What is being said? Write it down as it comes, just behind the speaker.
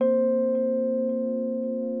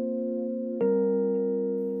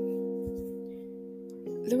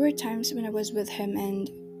were times when I was with him and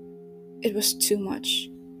it was too much.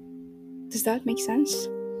 Does that make sense?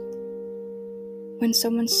 When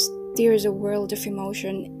someone steers a world of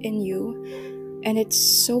emotion in you and it's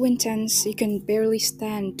so intense you can barely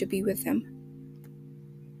stand to be with them.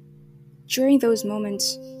 During those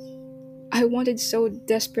moments, I wanted so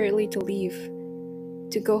desperately to leave,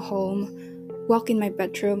 to go home, walk in my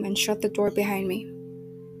bedroom and shut the door behind me,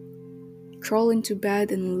 crawl into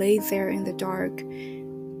bed and lay there in the dark,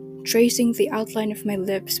 tracing the outline of my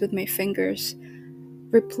lips with my fingers,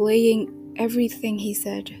 replaying everything he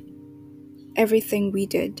said, everything we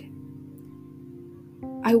did.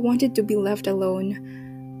 I wanted to be left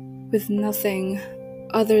alone with nothing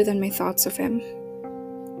other than my thoughts of him.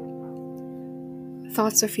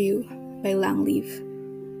 Thoughts of You by Leav.